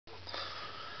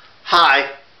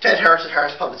Hi, Ted Harris of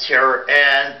Harris Puppets here,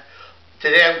 and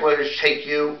today I'm going to take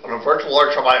you on a virtual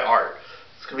art of my art.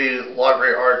 It's going to be a lot of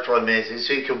great art, it's really amazing,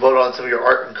 so you can vote on some of your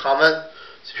art and comment.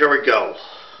 So here we go.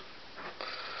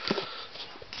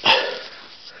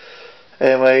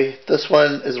 Anyway, this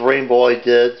one is a rainbow I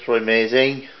did, it's really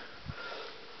amazing.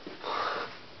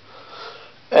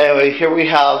 Anyway, here we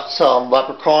have some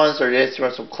leprechauns, they're dancing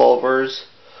around some clovers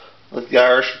with the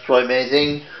Irish, it's really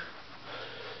amazing.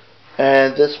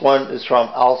 And this one is from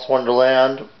Alice in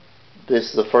Wonderland. This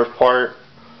is the first part.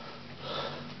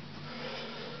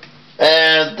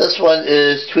 And this one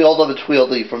is Tweedledum and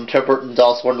Tweedledee from Tim Burton's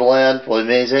Alice in Wonderland. Really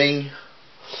amazing.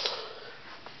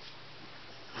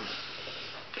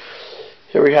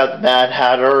 Here we have the Mad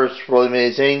Hatter. It's really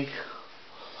amazing.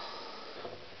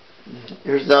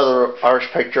 Here's another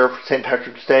Irish picture for St.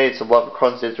 Patrick's Day. It's a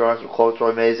leprechaun dancing around some clothes.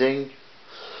 Really amazing.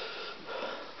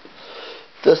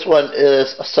 This one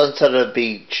is a sunset at a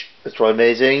beach. It's really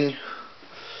amazing.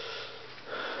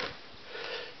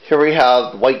 Here we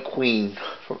have the White Queen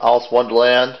from Alice in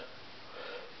Wonderland.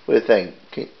 What do you think?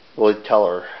 Can you really tell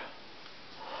her?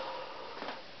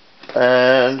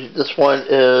 And this one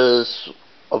is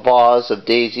a vase of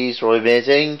daisies. Really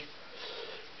amazing.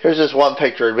 Here's this one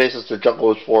picture. Basically, the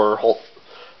Jungle Explorer,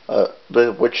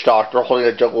 the witch doctor holding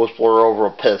a Jungle Explorer over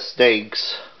a pit of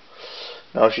snakes.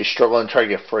 Now she's struggling trying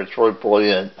to get free. It's really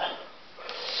brilliant.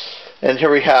 And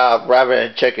here we have Rabbit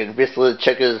and Chicken. Basically, the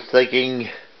chicken is thinking,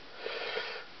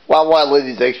 why would I lay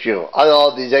these eggs to you? I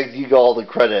love these eggs. You get all the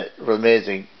credit. It's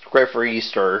amazing. It's great for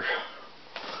Easter.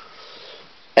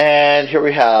 And here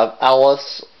we have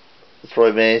Alice. It's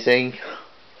really amazing.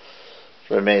 It's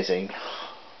really amazing.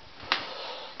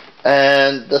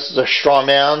 And this is a straw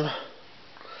man.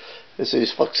 So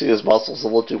he's flexing his muscles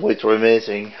and lifting weights. Really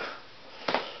amazing.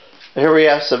 Here we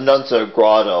have some nuns in a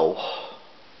grotto.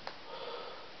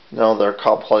 You know, they're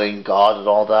contemplating God and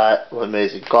all that. Really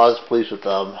amazing. God is pleased with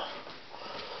them.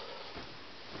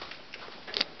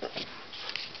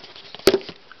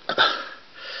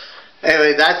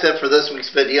 Anyway, that's it for this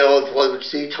week's video. If you like what you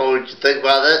see, tell me what you think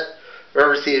about it.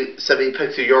 Remember to send me a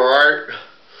picture of your art.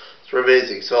 It's really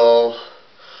amazing. So,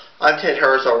 I'm Ted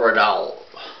Harris over at Owl.